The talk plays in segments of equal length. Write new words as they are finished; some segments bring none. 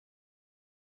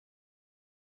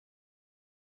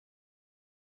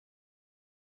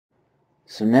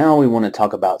So now we want to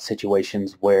talk about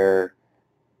situations where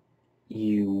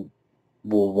you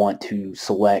will want to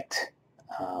select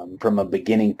from a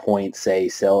beginning point, say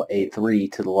cell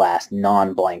A3 to the last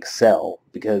non-blank cell,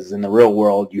 because in the real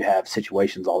world you have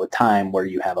situations all the time where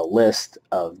you have a list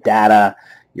of data,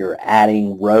 you're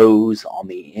adding rows on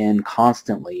the end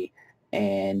constantly,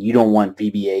 and you don't want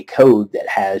VBA code that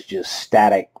has just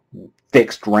static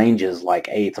fixed ranges like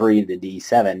A3 to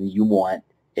D7. You want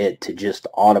it to just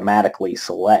automatically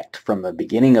select from the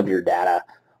beginning of your data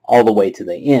all the way to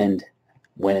the end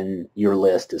when your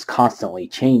list is constantly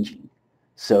changing.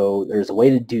 So there's a way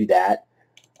to do that.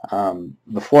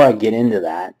 Before I get into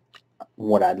that,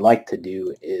 what I'd like to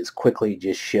do is quickly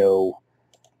just show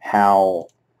how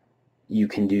you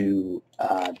can do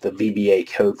the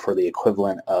VBA code for the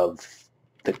equivalent of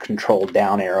the control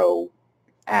down arrow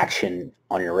action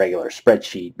on your regular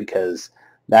spreadsheet, because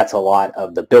that's a lot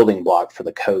of the building block for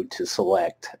the code to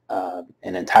select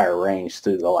an entire range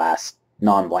through the last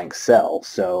non-blank cell.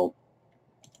 So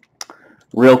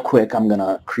real quick, I'm going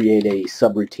to create a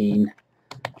subroutine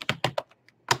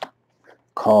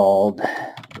called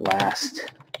last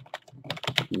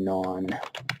non-blank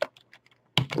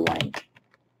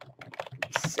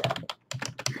cell.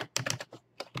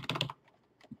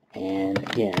 And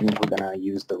again, we're going to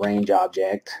use the range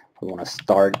object. We want to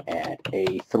start at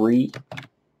A3.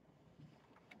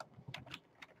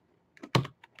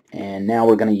 And now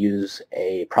we're going to use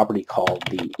a property called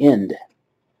the end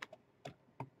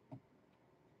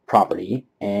property.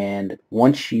 And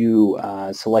once you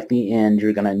select the end,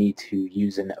 you're going to need to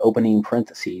use an opening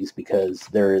parentheses, because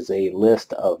there is a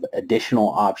list of additional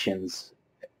options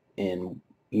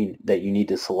that you need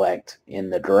to select in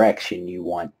the direction you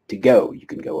want to go. You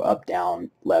can go up,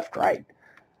 down, left, right.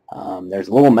 There's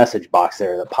a little message box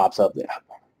there that pops up that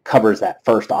covers that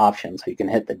first option, so you can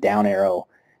hit the down arrow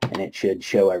and it should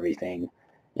show everything.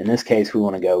 In this case, we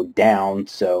want to go down,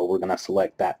 so we're going to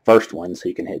select that first one, so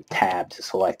you can hit tab to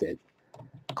select it.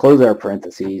 Close our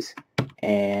parentheses,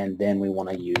 and then we want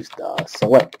to use the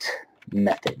select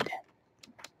method.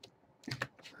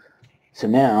 So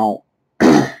now,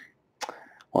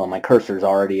 well, my cursor is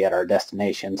already at our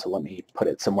destination, so let me put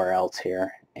it somewhere else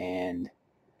here and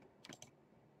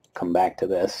come back to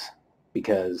this,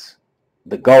 because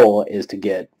the goal is to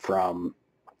get from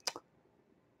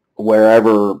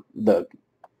wherever the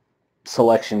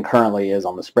selection currently is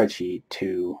on the spreadsheet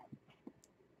to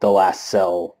the last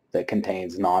cell that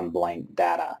contains non-blank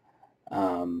data.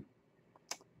 So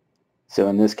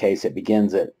in this case, it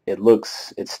begins at,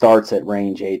 it starts at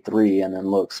range A3 and then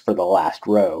looks for the last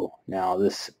row. Now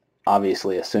this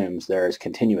obviously assumes there is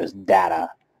continuous data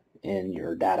in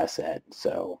your data set.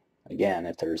 So again,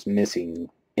 if there's missing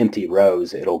empty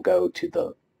rows, it'll go to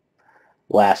the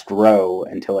last row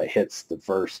until it hits the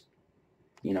first,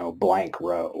 blank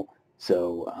row.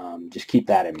 So just keep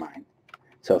that in mind.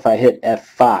 So if I hit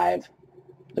F5,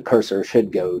 the cursor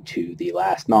should go to the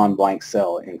last non-blank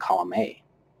cell in column A.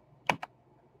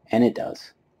 And it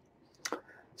does.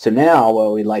 So now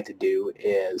what we'd like to do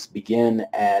is begin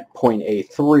at point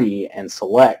A3 and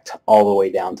select all the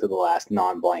way down to the last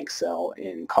non-blank cell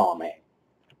in column A.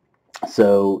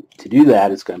 So to do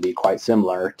that, it's going to be quite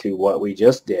similar to what we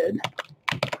just did.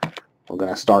 We're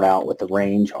going to start out with the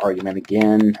range argument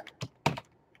again.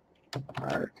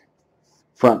 Our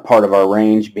front part of our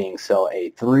range being cell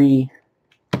A3.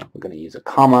 We're going to use a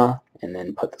comma and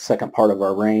then put the second part of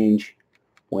our range,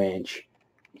 which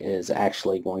is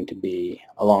actually going to be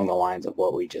along the lines of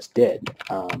what we just did.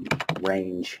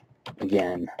 Range,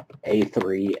 again,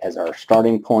 A3 as our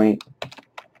starting point.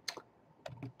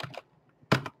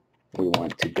 We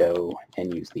want to go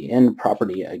and use the end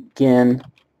property again.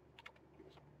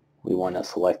 We want to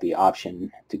select the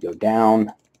option to go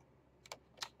down.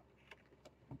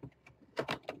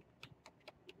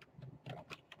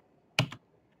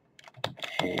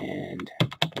 And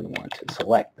we want to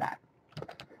select that.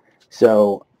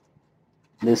 So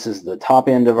this is the top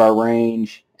end of our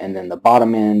range, and then the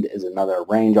bottom end is another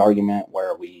range argument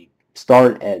where we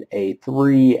start at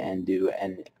A3 and do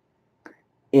an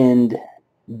end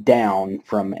down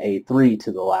from A3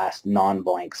 to the last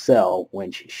non-blank cell,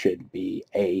 which should be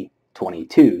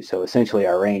A22. So essentially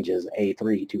our range is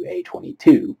A3 to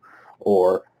A22,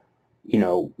 or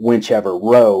whichever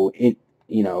row,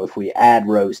 if we add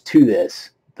rows to this,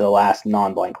 the last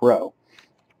non-blank row.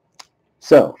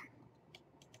 So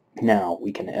now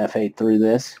we can F8 through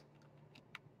this.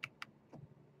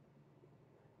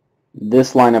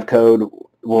 This line of code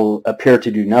will appear to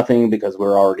do nothing because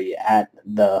we're already at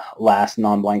the last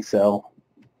non-blank cell.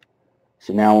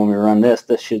 So now when we run this,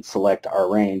 this should select our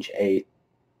range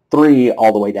 3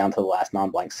 all the way down to the last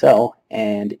non-blank cell,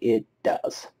 and it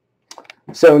does.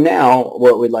 So now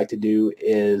what we'd like to do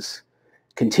is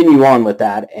continue on with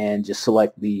that and just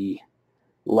select the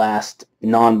last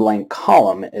non-blank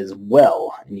column as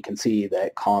well, and you can see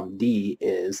that column D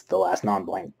is the last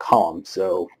non-blank column.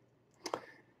 So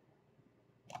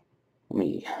let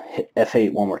me hit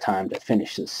F8 one more time to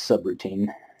finish this subroutine,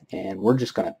 and we're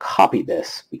just going to copy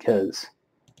this, because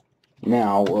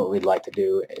now what we'd like to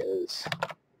do is,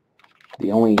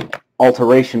 the only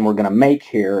alteration we're going to make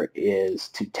here is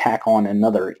to tack on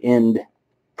another end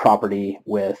property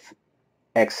with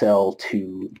XL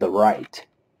to the right.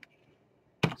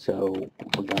 So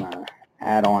we're going to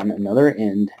add on another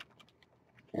end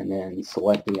and then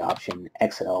select the option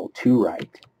XL to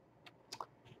right.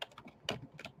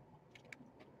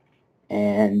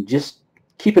 And just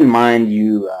keep in mind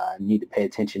you need to pay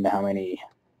attention to how many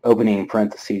opening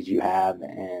parentheses you have,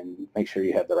 and make sure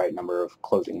you have the right number of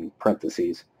closing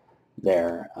parentheses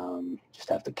there. Just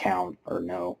have to count or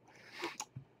know.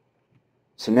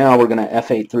 So now we're going to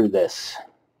F8 through this.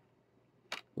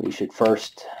 We should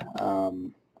first,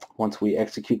 once we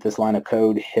execute this line of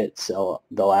code, hit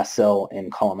the last cell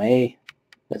in column A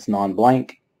that's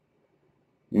non-blank.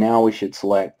 Now we should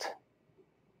select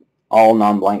all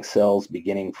non-blank cells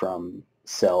beginning from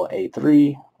cell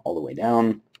A3 all the way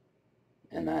down,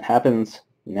 and that happens.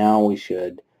 Now we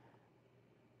should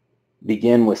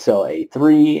begin with cell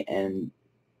A3 and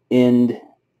end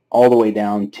all the way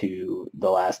down to the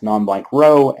last non-blank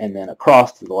row, and then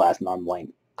across to the last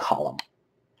non-blank column.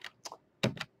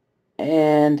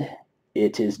 And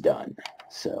it is done.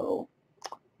 So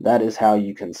that is how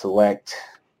you can select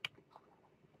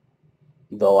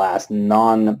the last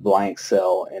non-blank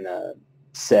cell in a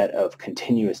set of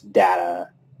continuous data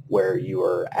where you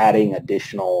are adding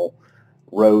additional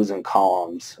rows and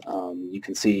columns. You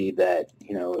can see that,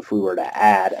 if we were to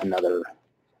add another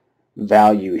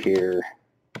value here,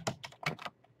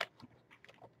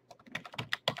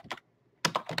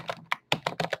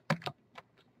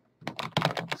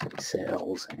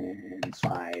 sales and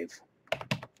 5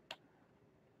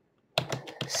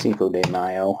 Cinco de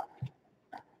Mayo.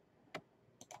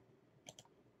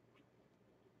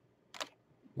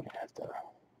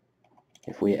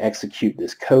 If we execute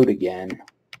this code again,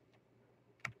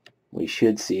 we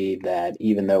should see that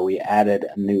even though we added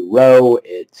a new row,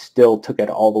 it still took it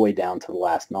all the way down to the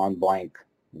last non-blank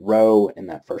row in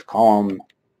that first column.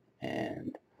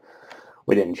 And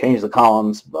we didn't change the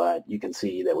columns, but you can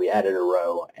see that we added a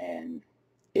row and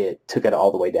it took it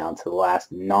all the way down to the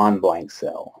last non-blank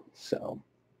cell. So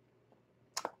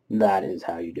that is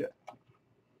how you do it.